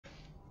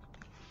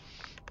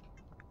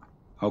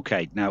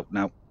Okay,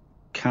 now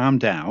calm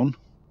down.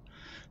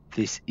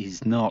 This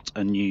is not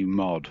a new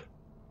mod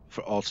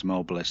for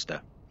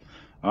Automobilista.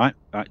 Alright,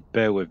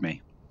 bear with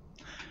me.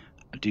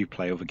 I do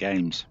play other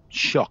games.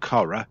 Shock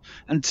horror.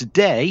 And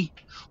today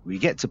we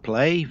get to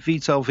play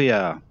VTOL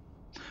VR.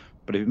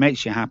 But if it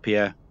makes you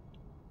happier,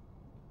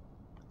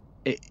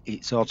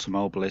 it's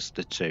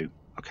Automobilista too.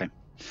 Okay.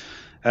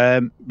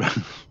 For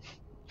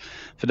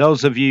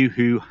those of you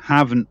who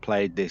haven't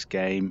played this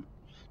game,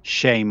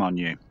 shame on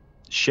you.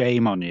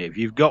 Shame on you. If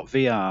you've got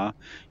VR,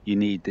 you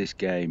need this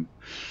game.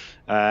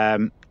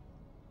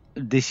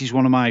 This is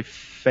one of my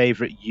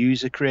favourite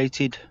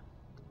user-created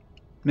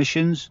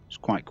missions. It's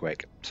quite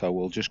quick, so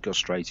we'll just go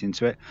straight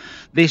into it.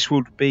 This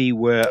would be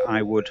where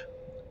I would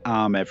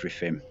arm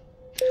everything,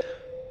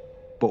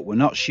 but we're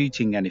not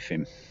shooting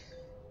anything,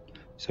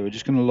 so we're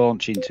just going to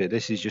launch into it.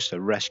 This is just a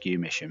rescue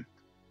mission.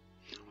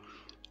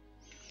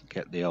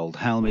 Get the old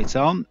helmet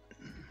on,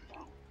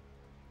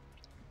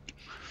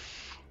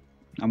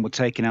 and we're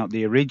taking out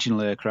the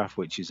original aircraft,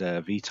 which is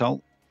a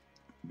VTOL,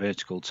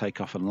 vertical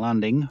takeoff and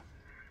landing.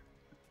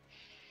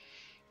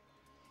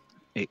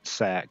 It's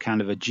kind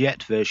of a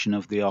jet version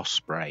of the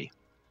Osprey.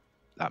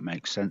 That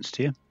makes sense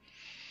to you?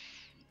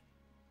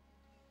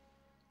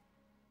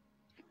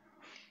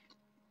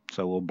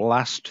 So we'll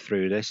blast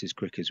through this as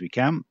quick as we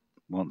can.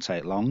 Won't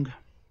take long.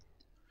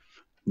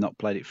 Not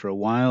played it for a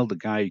while. The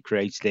guy who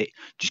created it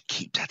just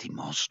keeps adding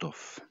more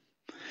stuff.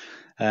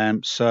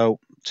 So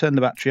turn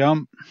the battery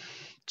on.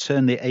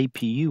 Turn the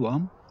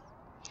APU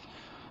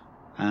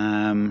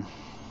on.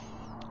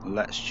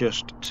 Let's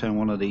just turn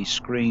one of these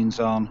screens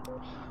on.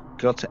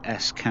 Go to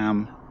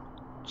SCAM,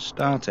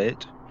 start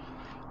it.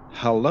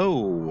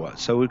 Hello.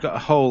 So we've got a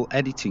whole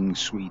editing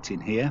suite in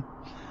here,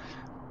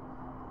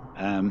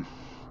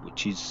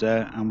 which is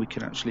and we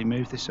can actually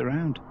move this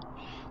around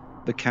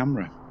the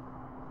camera.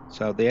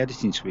 So the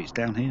editing suite's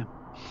down here.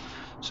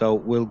 So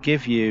we'll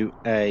give you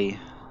a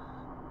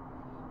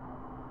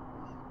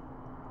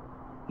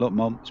look,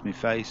 Mum, it's my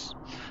face.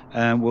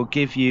 We'll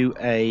give you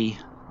a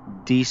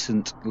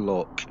decent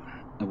look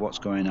at what's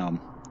going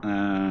on.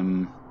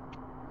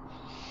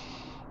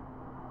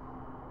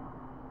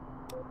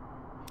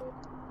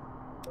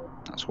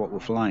 That's what we're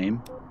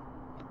flying.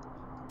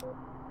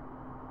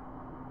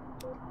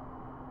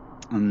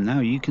 And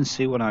now you can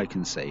see what I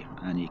can see,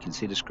 and you can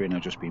see the screen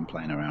I've just been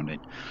playing around in.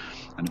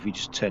 And if we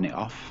just turn it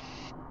off,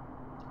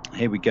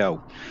 here we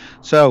go.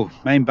 So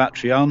main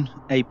battery on,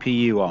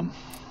 APU on.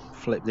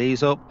 Flip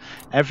these up.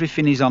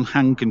 Everything is on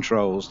hand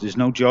controls. There's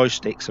no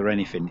joysticks or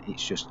anything.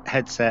 It's just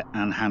headset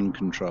and hand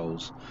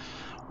controls,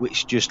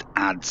 which just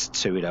adds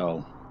to it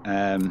all.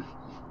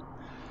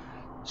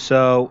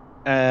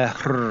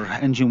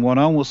 Engine 1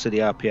 on, we'll see the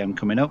RPM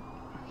coming up.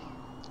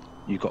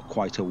 You've got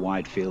quite a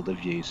wide field of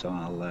view, so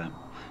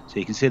so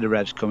you can see the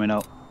revs coming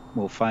up.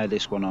 We'll fire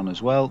this one on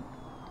as well.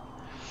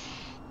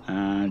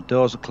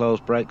 Doors are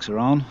closed, brakes are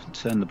on.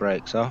 Turn the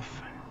brakes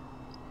off.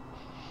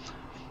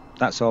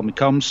 That's all my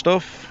comm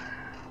stuff.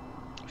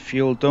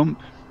 Fuel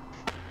dump.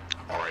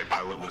 Alright,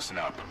 pilot, listen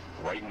up.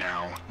 Right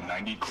now,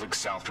 90 clicks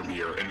south from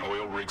here, an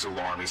oil rig's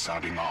alarm is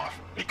sounding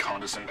off. A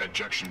condensate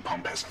ejection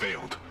pump has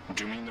failed,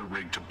 dooming the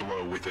rig to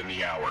blow within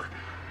the hour.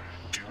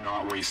 Do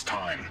not waste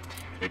time.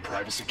 A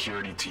private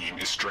security team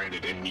is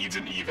stranded and needs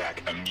an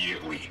evac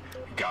immediately.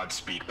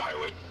 Godspeed,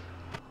 pilot.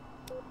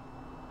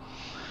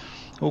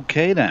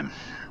 Okay then.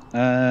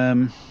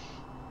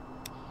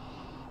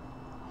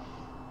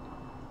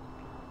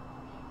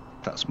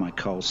 That's my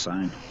call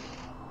sign.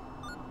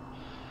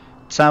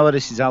 Tower,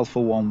 this is Alpha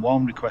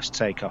 1-1, request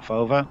takeoff,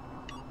 over.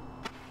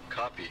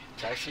 Copy.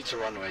 Taxi to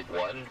runway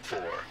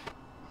 14.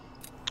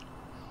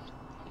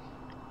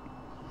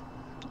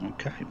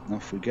 Okay,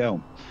 off we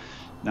go.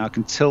 Now I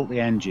can tilt the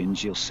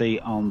engines. You'll see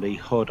on the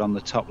HUD on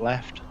the top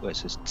left where it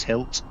says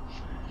tilt.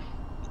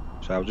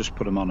 So I'll just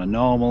put them on a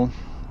normal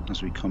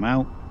as we come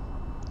out.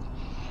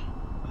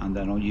 And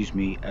then I'll use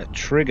a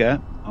trigger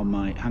on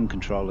my hand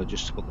controller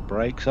just to put the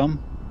brakes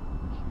on.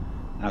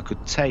 I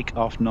could take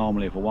off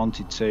normally if I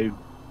wanted to,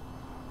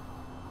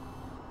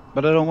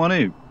 but I don't want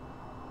to.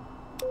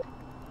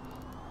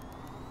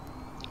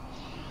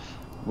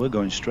 We're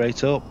going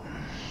straight up.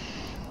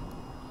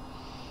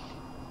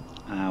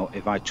 Now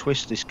if I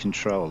twist this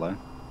controller,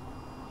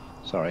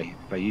 sorry,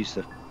 if I use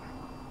the,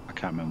 I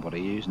can't remember what I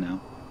use now.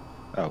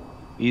 Oh,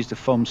 use the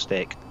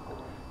thumbstick,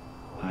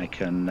 I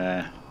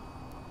can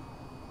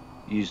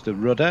use the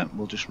rudder.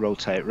 We'll just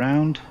rotate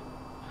round.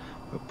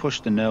 We'll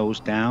push the nose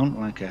down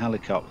like a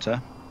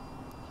helicopter.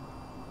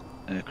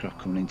 Aircraft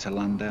coming in to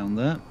land down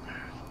there.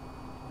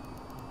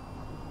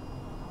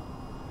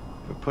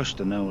 We'll push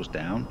the nose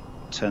down,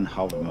 turn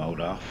hover mode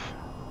off.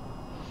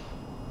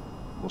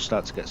 We'll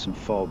start to get some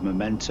forward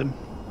momentum.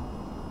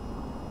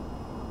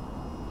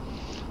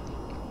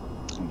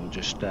 And we'll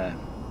just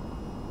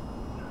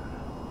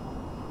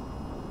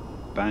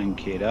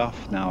bank it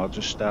off. Now I'll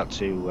just start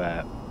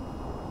to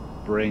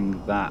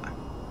bring that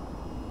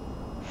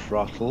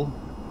throttle,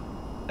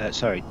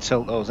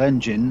 tilt those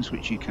engines,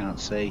 which you can't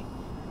see,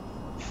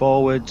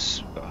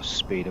 forwards. Got a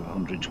speed of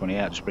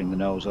 128. Just bring the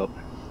nose up.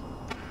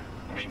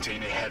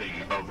 Maintain a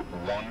heading of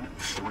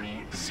 130.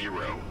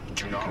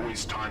 Do not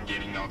waste time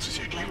gaining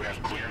altitude. You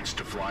have clearance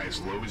to fly as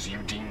low as you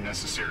deem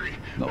necessary.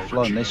 Not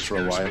flown this for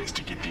a while.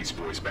 To get these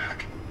boys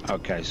back.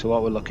 Okay, so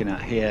what we're looking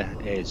at here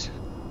is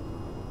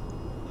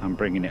I'm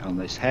bringing it on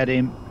this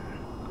heading.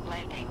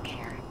 Landing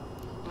gear.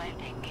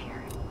 Landing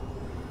gear.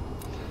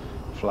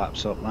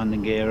 Flaps up,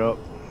 landing gear up.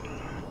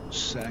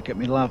 Get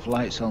me lav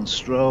lights on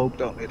strobe.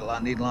 Don't need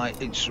landing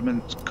light,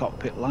 instruments,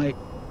 cockpit light.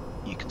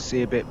 You can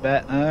see a bit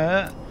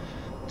better.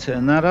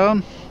 Turn that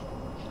on.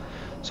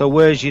 So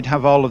whereas you'd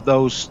have all of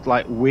those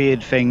like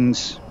weird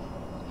things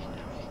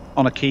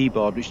on a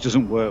keyboard, which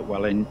doesn't work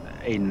well in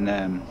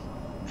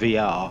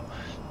VR,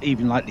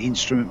 even like the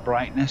instrument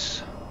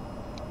brightness,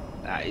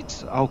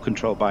 it's all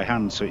controlled by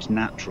hand, so it's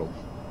natural.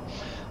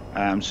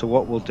 So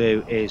what we'll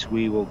do is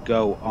we will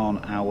go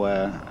on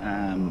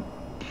our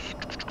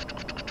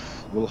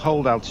we'll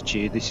hold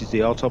altitude. This is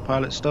the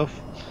autopilot stuff,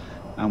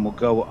 and we'll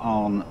go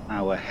on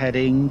our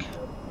heading,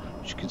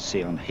 which you can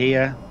see on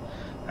here.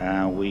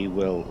 We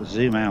will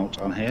zoom out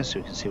on here so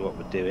we can see what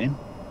we're doing.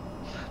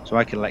 So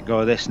I can let go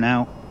of this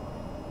now.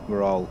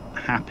 We're all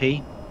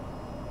happy.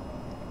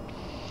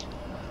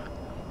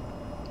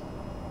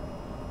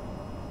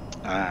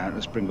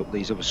 Let's bring up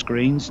these other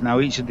screens. Now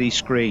each of these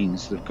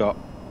screens, they've got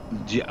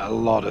a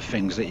lot of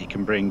things that you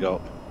can bring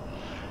up.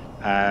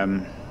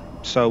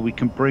 So we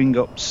can bring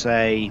up,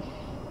 say,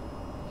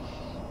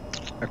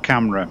 a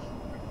camera,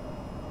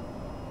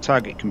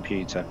 target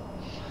computer,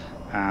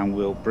 and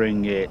we'll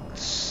bring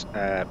its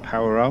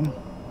power on.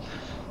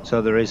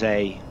 So there is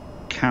a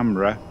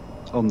camera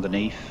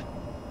underneath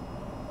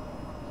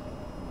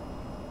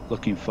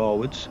looking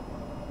forwards.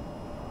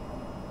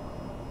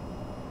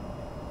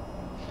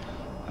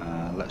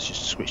 Let's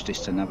just switch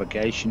this to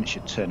navigation. It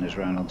should turn us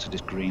around onto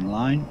this green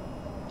line.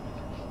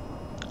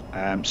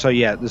 So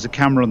yeah, there's a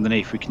camera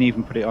underneath. We can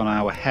even put it on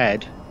our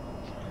head.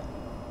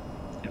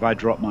 If I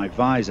drop my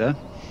visor,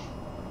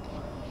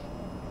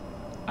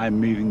 I'm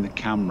moving the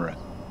camera.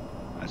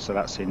 So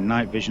that's in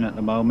night vision at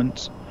the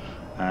moment.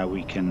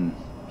 We can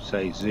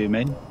say zoom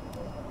in,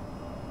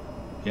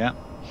 yeah,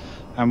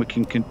 and we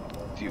can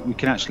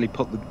actually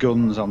put the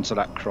guns onto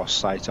that cross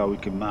sight, or we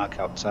can mark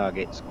out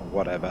targets or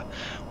whatever.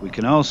 We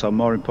can also,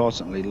 more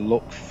importantly,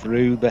 look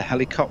through the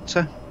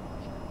helicopter.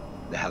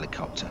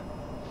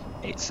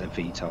 It's a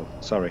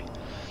VTOL, sorry.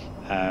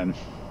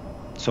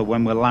 So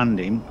when we're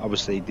landing,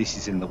 obviously this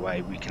is in the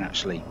way. We can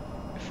actually,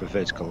 for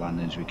vertical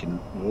landings, we can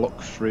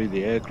look through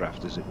the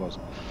aircraft as it was.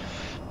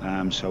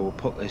 So we'll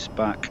put this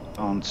back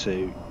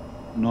onto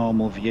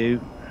normal view,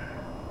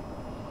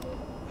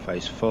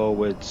 face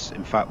forwards.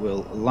 In fact,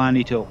 we'll line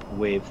it up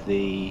with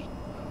the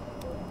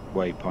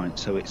waypoint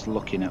so it's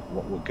looking at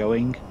what we're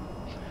going.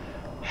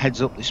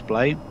 Heads up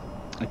display.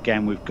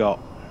 Again, we've got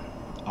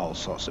all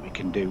sorts that we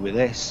can do with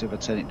this. If I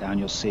turn it down,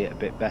 you'll see it a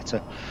bit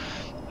better.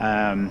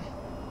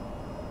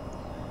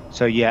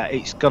 So yeah,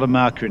 it's got a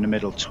marker in the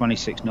middle,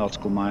 26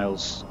 nautical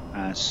miles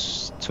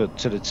to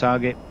the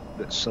target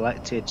that's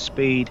selected.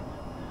 Speed,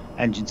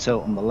 engine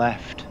tilt on the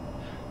left,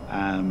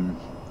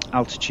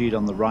 altitude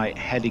on the right,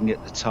 heading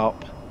at the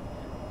top.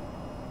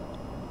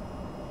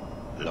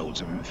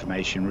 Loads of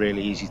information,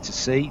 really easy to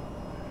see.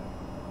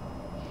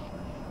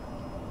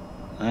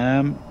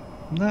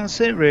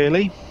 That's it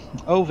really.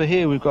 Over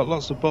here we've got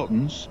lots of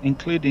buttons,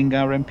 including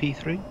our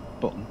MP3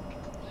 button.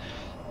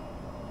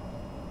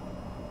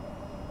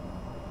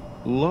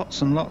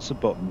 Lots and lots of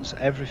buttons.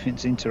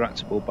 Everything's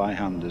interactable by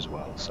hand as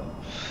well, so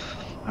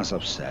as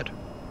I've said.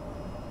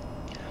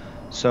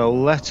 So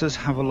let us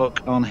have a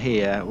look on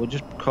here. We'll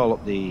just call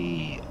up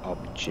the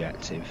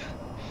objective,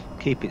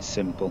 keep it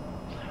simple.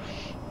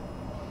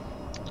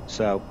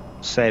 So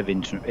save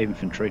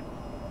infantry,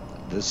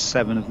 there's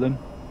 7 of them.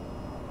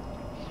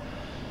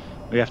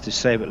 We have to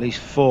save at least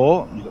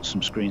 4. We've got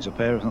some screens up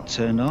here I've not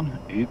turned on.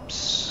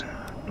 Oops,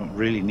 don't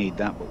really need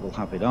that, but we'll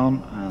have it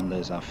on. And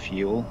there's our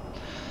fuel.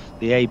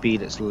 The AB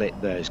that's lit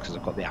there is because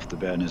I've got the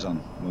afterburners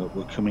on.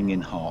 We're coming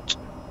in hot.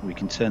 We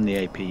can turn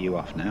the APU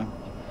off now.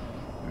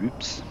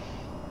 Oops.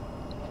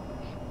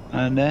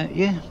 And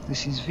yeah,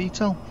 this is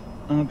VTOL.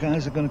 Our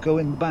guys are going to go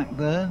in the back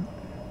there.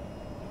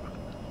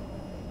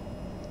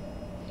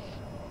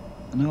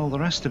 And all the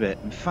rest of it.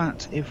 In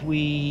fact, if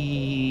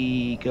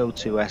we go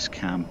to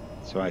SCAM,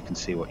 so I can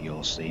see what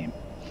you're seeing.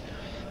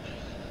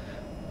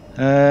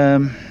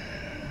 Let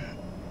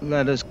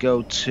us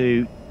go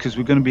to, because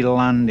we're going to be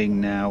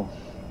landing now,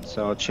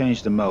 so I'll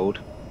change the mode.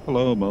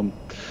 Hello, Mum.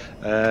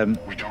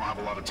 We don't have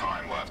a lot of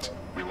time left.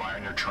 Rely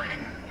on your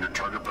training. Your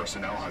target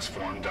personnel has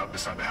formed up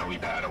beside the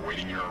helipad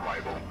awaiting your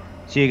arrival.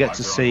 So you get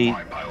to see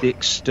the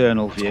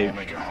external view.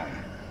 Make it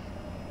home.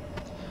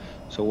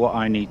 So what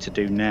I need to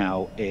do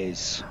now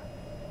is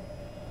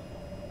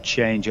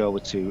change over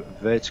to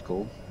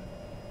vertical.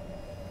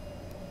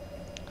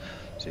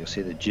 So you'll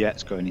see the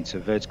jets going into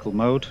vertical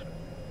mode.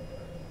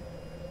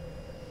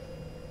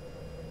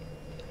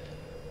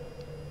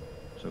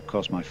 So of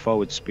course my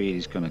forward speed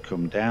is going to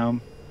come down.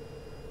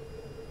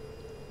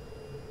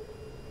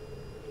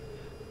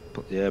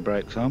 Put the air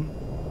brakes on.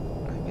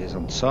 It is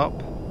on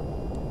top.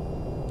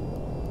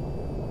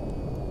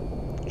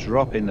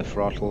 drop in the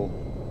throttle,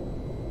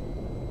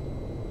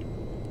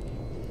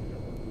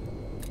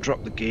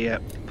 drop the gear,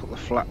 put the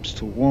flaps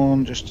to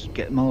 1 just to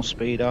get more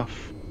speed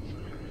off.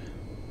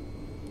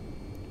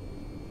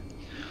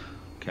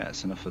 Okay,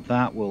 that's enough of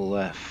that.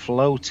 We'll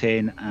float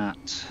in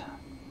at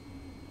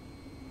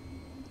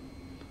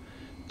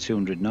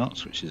 200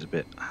 knots, which is a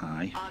bit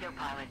high.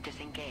 Autopilot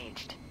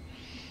disengaged.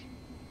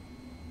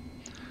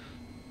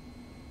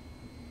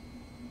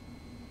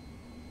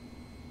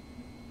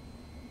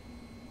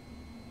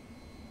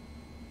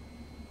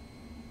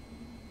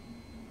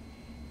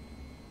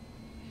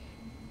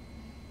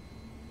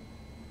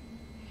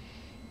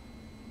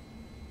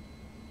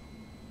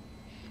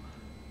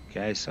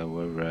 Okay, so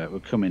we're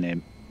coming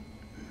in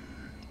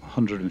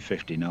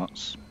 150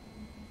 knots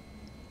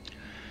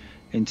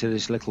into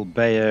this little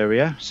bay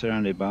area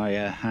surrounded by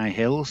high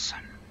hills.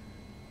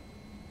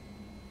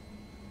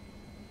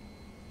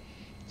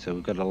 So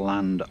we've got to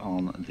land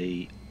on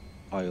the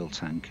oil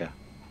tanker.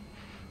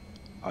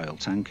 Oil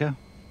tanker?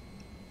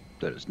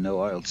 There's no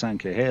oil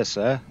tanker here,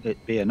 sir.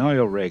 It'd be an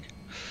oil rig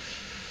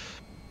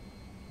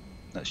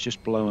that's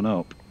just blown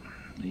up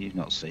that you've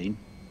not seen.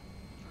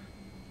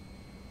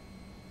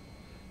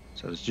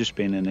 So there's just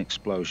been an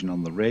explosion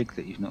on the rig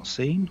that you've not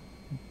seen,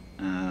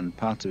 and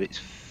part of it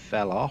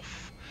fell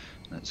off.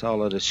 That's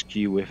all at a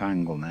skew with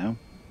angle now.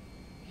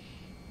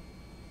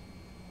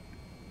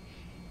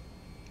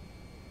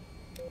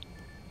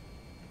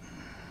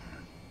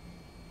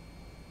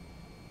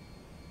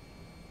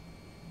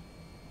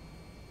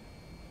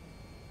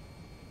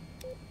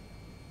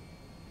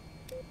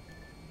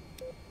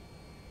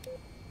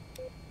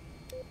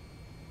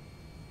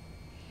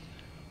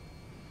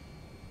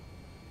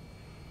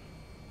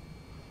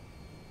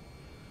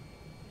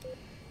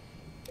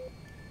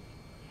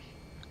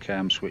 Okay,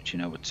 I'm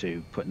switching over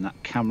to putting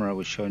that camera I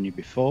was showing you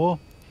before.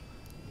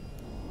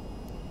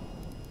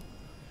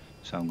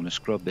 So I'm going to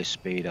scrub this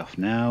speed off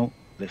now,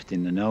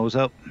 lifting the nose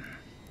up.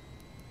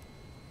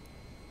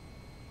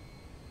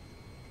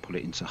 Put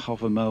it into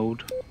hover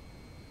mode.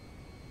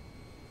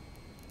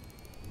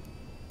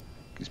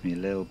 Gives me a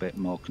little bit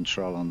more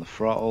control on the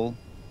throttle.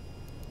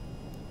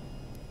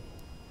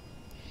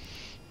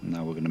 And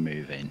now we're going to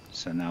move in.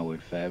 So now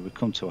we've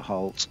come to a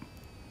halt.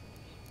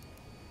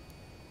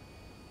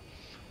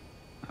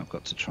 I've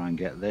got to try and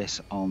get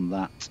this on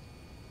that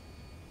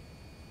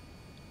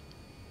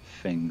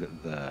thing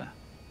there.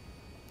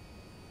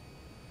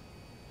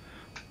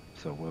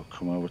 So we'll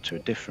come over to a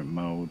different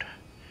mode.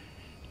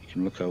 You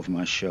can look over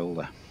my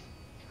shoulder.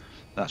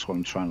 That's what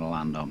I'm trying to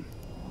land on.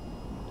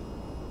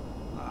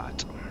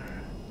 Right.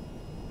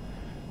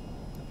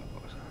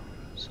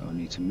 So I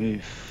need to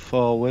move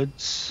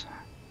forwards.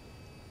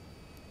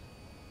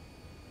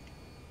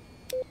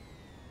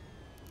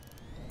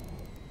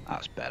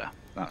 That's better.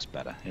 That's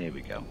better. Here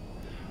we go.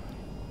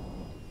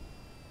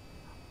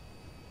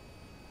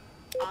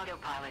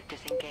 Autopilot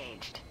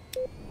disengaged.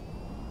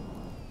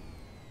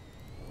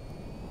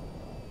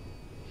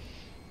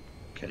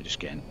 Okay, just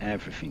getting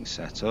everything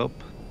set up.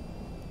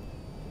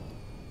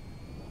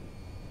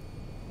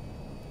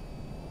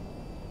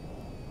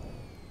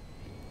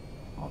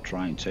 Or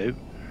trying to.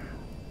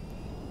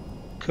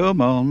 Come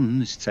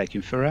on, it's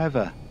taking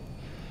forever.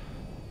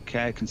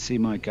 Okay, I can see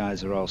my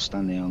guys are all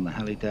standing on the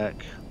heli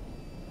deck.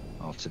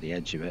 Or to the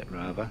edge of it,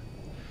 rather.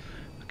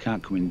 I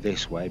can't come in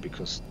this way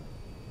because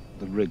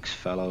the rigs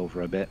fell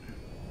over a bit.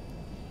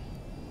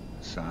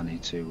 So I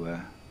need to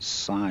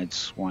side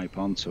swipe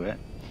onto it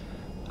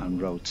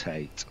and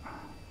rotate.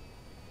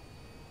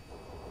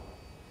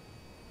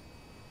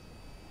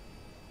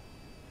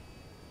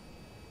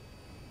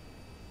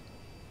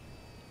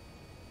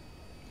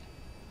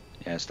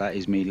 Yes, that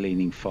is me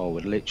leaning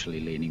forward, literally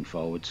leaning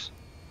forwards.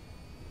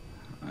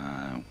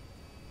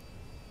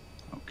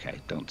 Okay,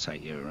 don't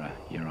take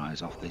your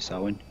eyes off this,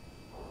 Owen.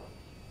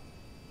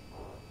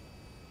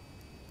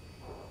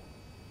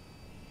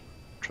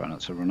 Try not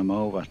to run them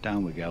over.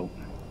 Down we go.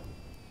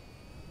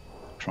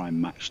 Try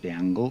and match the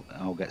angle. It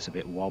all gets a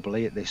bit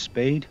wobbly at this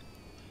speed.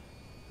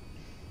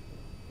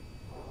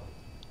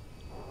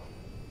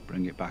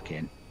 Bring it back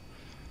in.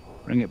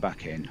 Bring it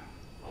back in.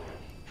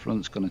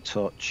 Front's going to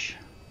touch.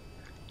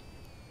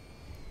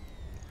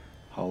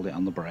 Hold it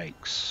on the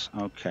brakes.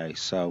 Okay,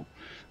 so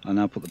I'll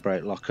now put the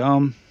brake lock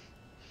on.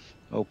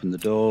 Open the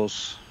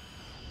doors.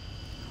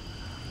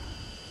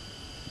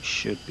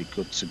 Should be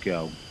good to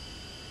go.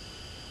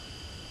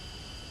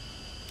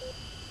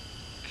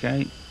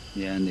 Okay,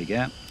 yeah, and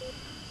again.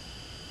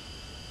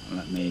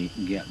 Let me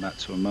get back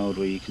to a mode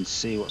where you can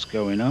see what's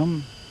going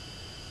on.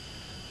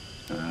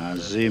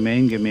 Zoom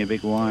in, give me a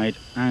big wide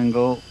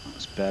angle.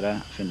 That's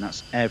better. I think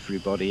that's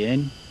everybody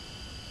in.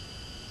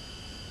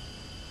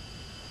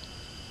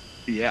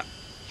 Yeah.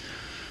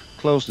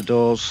 Close the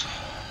doors.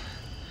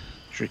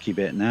 Tricky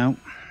bit now.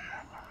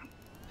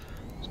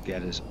 Let's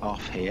get us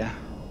off here.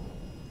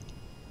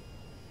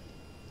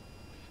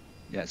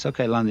 Yeah, it's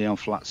okay landing on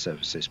flat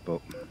surfaces,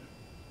 but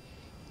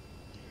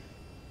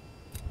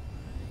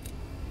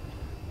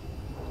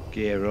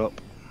gear up,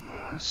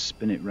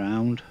 spin it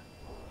round.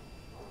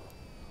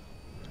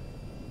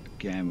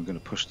 Again, we're going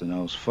to push the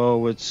nose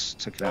forwards,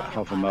 take it out of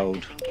hover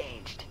mode.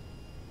 Disengaged.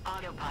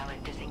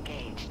 Autopilot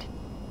disengaged.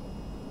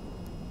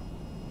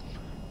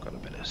 Got a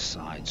bit of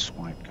side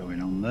swipe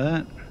going on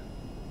there.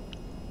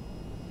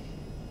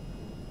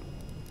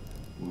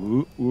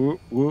 Whoop, whoop,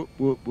 whoop,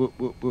 whoop, whoop,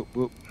 whoop, whoop,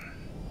 whoop.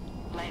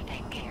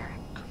 Landing gear.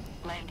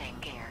 Landing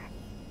gear.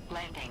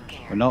 Landing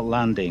gear. We're not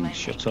landing, Landing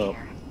shut gear. up.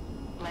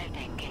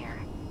 Landing gear.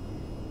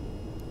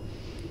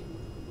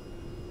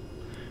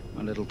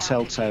 My little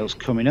telltale's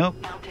coming up.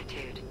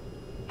 Altitude.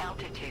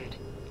 Altitude.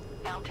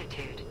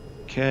 Altitude.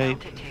 Okay,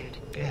 Altitude.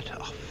 get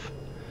off.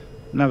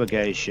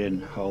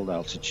 Navigation, hold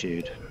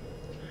altitude.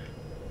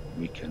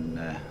 We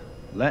can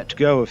let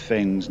go of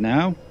things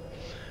now.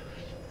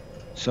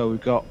 So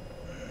we've got,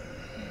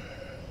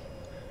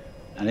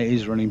 and it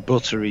is running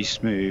buttery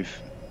smooth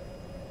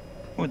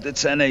with the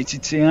 1080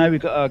 Ti. We've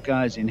got our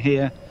guys in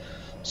here.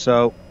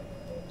 So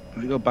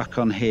we go back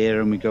on here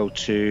and we go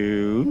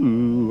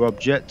to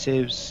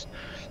objectives.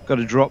 Got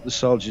to drop the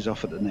soldiers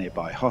off at the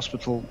nearby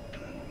hospital.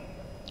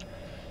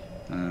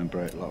 And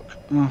brake lock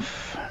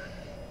off.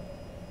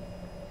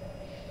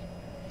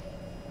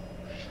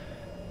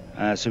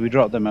 So we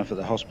drop them off at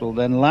the hospital,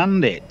 then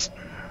land it.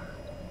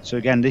 So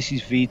again, this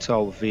is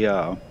VTOL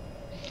VR.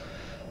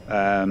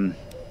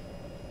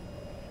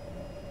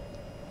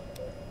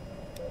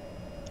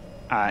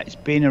 It's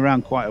been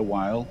around quite a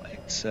while.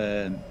 It's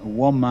a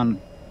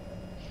one-man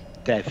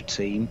dev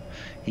team.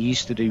 He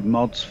used to do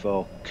mods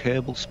for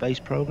Kerbal Space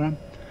Program,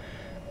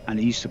 and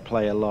he used to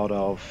play a lot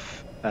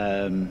of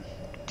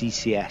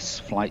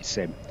DCS flight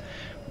sim,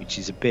 which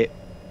is a bit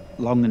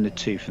long in the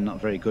tooth and not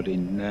very good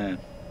in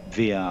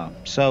VR.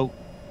 So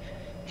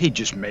he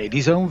just made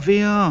his own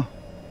VR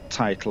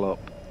title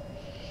up,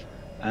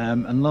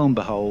 and lo and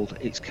behold,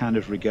 it's kind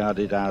of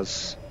regarded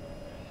as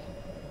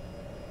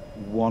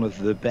one of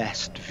the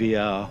best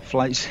VR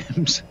flight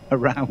sims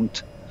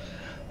around.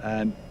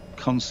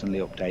 Constantly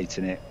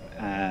updating it,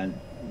 and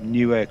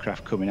new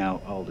aircraft coming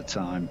out all the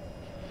time.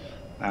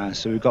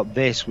 So we've got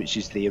this, which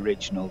is the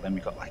original. Then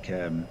we've got like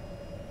a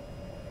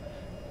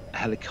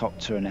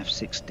helicopter, an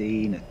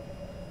F-16, a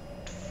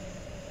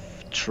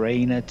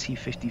trainer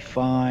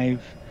T-55,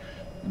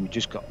 and we've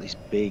just got this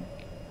big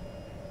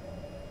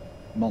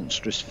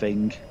monstrous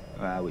thing,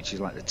 which is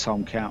like the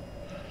Tomcat.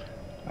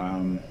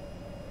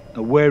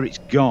 Where it's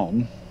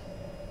gone,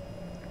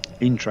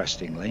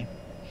 interestingly,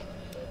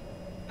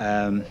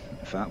 in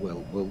fact,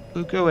 we'll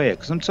go here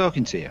because I'm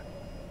talking to you.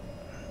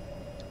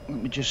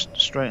 Let me just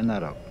straighten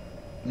that up.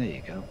 There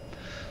you go.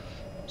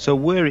 So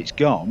where it's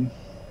gone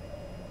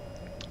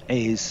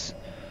is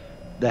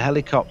the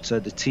helicopter,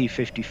 the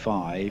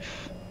T-55,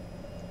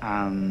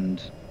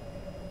 and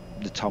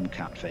the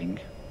Tomcat thing.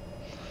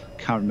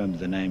 Can't remember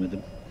the name of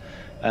them.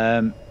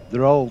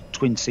 They're all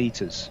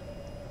twin-seaters.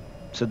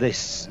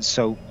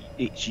 So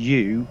it's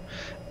you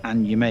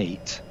and your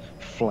mate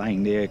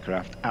flying the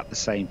aircraft at the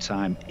same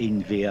time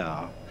in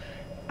VR,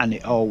 and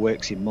it all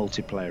works in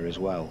multiplayer as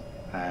well,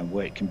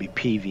 where it can be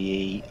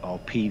PvE or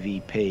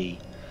PvP.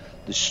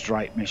 The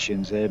strike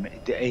missions,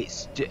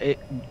 it's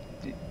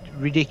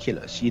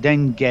ridiculous. You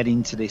then get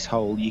into this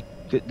whole,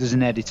 there's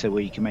an editor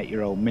where you can make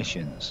your own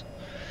missions,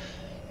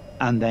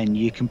 and then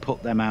you can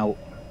put them out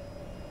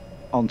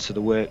onto the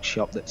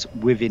workshop that's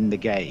within the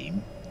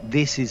game.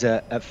 This is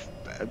a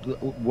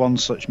one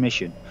such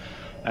mission.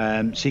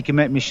 So you can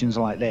make missions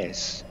like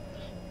this,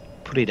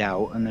 put it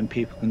out, and then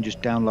people can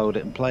just download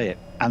it and play it.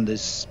 And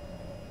there's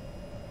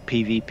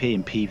PvP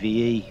and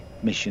PvE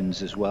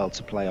missions as well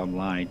to play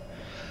online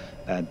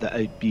that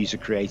are user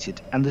created,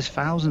 and there's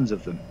thousands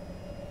of them.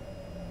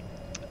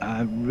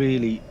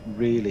 Really,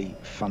 really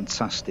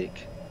fantastic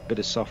bit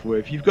of software.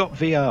 If you've got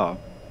VR,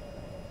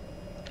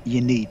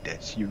 you need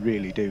this. You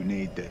really do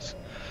need this.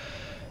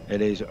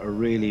 It is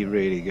really,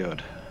 really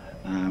good.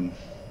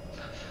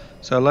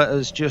 So let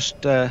us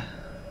just have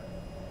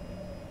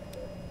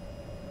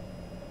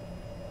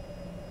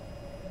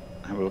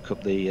a look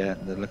up the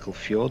little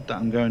fjord that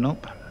I'm going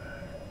up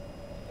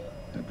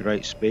at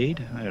great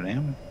speed. There I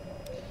am.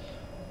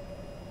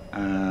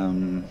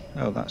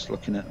 Oh, that's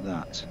looking at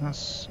that.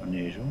 That's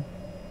unusual.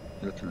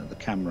 You're looking at the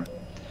camera.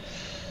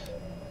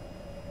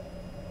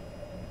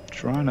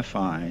 Trying to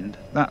find.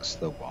 That's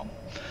the one.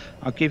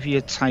 I'll give you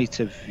a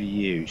tighter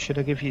view. Should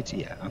I give you?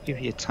 Yeah, I'll give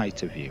you a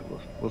tighter view.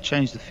 We'll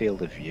change the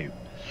field of view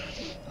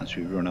as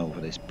we run over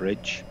this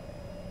bridge.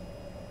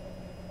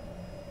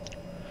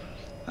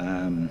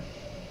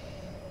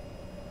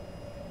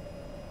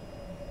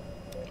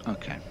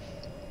 Okay.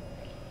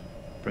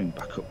 Bring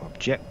back up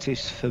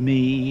objectives for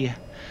me.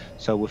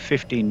 So we're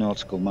 15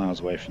 nautical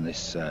miles away from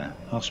this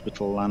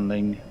hospital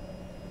landing.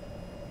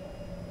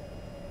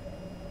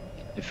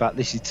 In fact,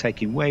 this is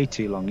taking way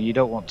too long. You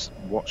don't want to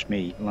watch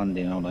me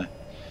landing on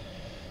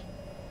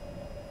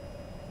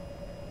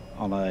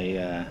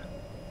a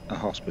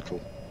hospital.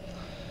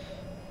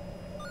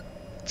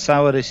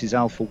 Tower, this is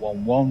Alpha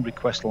 1-1.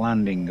 Request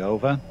landing.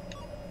 Over.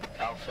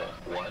 Alpha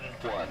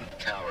 1-1.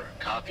 Tower.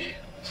 Copy.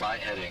 Fly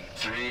heading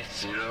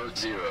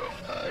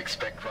 300.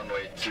 Expect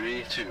runway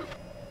 32.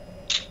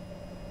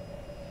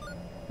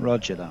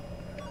 Roger that.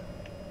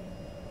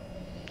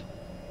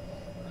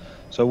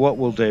 So what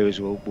we'll do is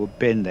we'll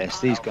bin this.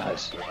 These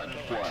guys.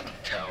 1-1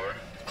 tower,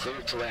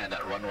 cleared to land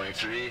at runway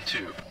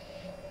 32.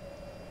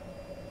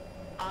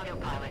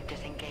 Autopilot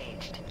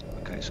disengaged.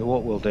 Okay, so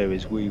what we'll do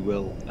is we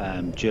will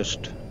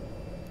just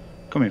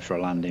come in for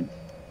a landing.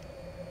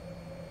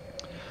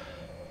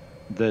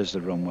 There's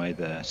the runway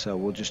there, so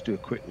we'll just do a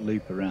quick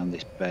loop around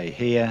this bay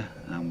here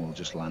and we'll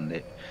just land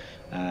it.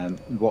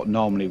 What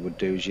normally would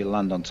do is you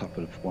land on top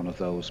of one of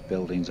those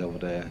buildings over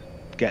there,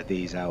 get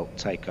these out,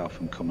 take off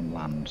and come and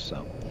land.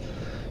 So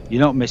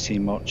you're not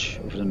missing much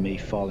other than me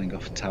falling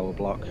off a tower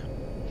block.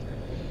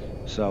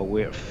 So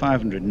we're at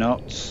 500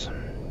 knots,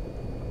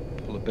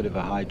 pull a bit of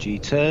a high G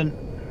turn.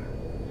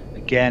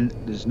 Again,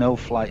 there's no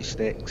flight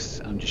sticks,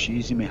 I'm just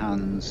using my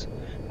hands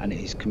and it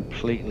is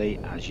completely,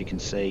 as you can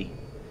see,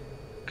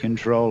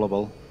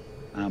 controllable,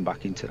 and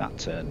back into that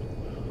turn.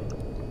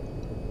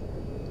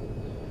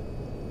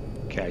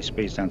 Okay,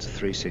 speed's down to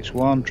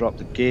 361, drop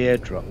the gear,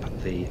 drop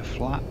the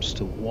flaps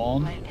to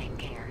 1. Landing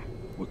gear.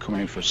 We're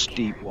coming in for a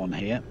steep one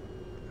here.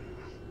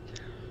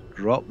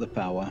 Drop the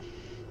power.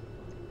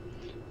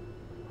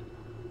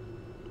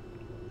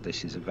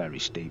 This is a very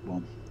steep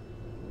one.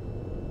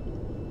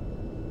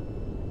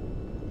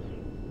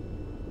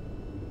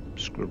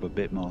 Scrub a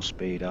bit more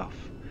speed off,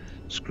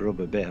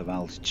 scrub a bit of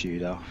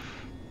altitude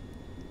off.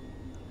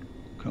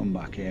 Come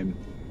back in.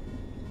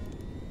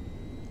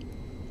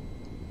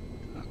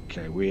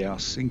 Okay, we are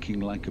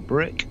sinking like a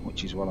brick,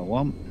 which is what I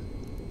want.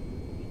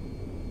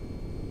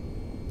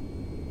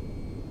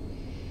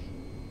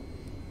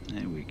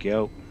 There we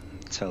go.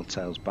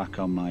 Telltale's back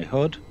on my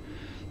hood,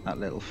 that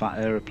little fat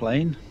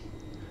aeroplane,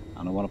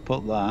 and I want to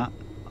put that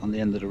on the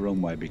end of the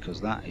runway because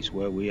that is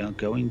where we are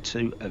going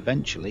to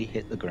eventually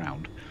hit the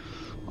ground.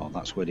 Oh,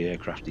 that's where the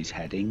aircraft is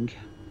heading.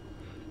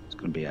 It's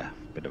going to be a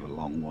bit of a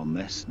long one,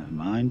 this, never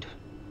mind.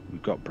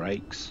 We've got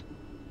brakes,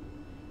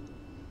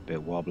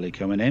 bit wobbly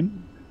coming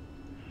in.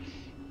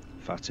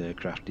 Fat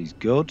aircraft is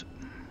good.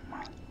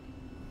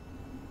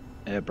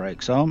 Air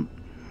brakes on.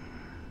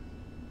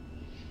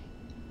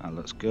 That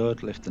looks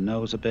good. Lift the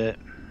nose a bit.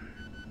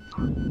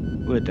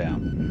 We're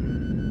down.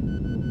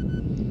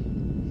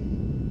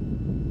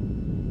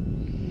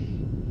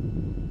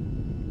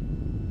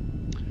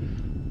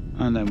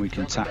 And then we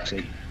can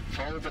taxi.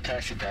 Follow the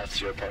taxi path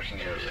to your parking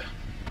area.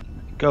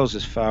 It goes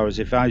as far as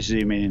if I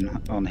zoom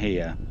in on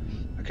here,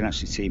 I can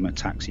actually see my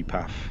taxi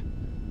path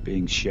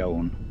being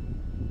shown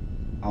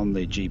on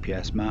the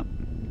GPS map,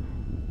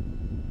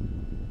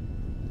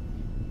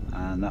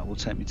 and that will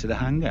take me to the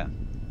hangar.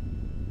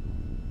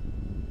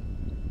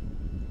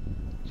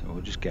 So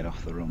we'll just get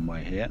off the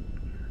runway here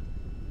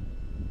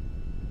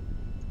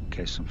in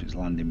case something's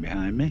landing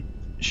behind me.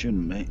 It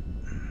shouldn't be.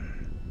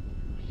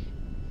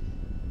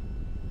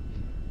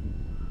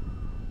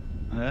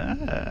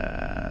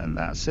 And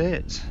that's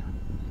it.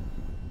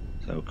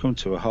 So come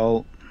to a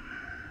halt,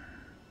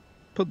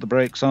 put the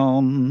brakes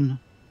on,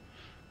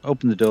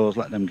 open the doors,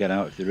 let them get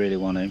out if they really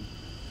want to,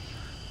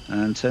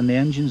 and turn the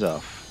engines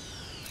off.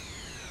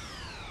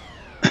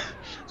 So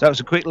that was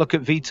a quick look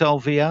at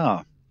VTOL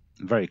VR.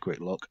 A very quick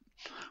look.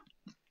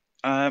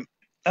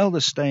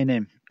 Elder's staying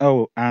in.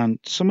 Oh, and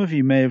some of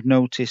you may have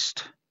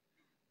noticed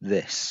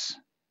this.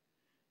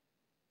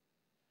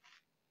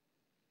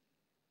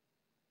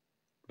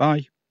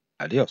 Bye.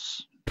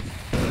 Adios.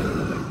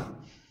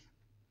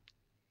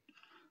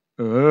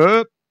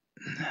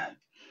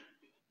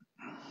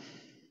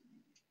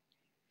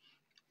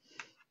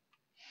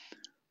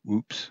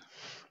 Whoops.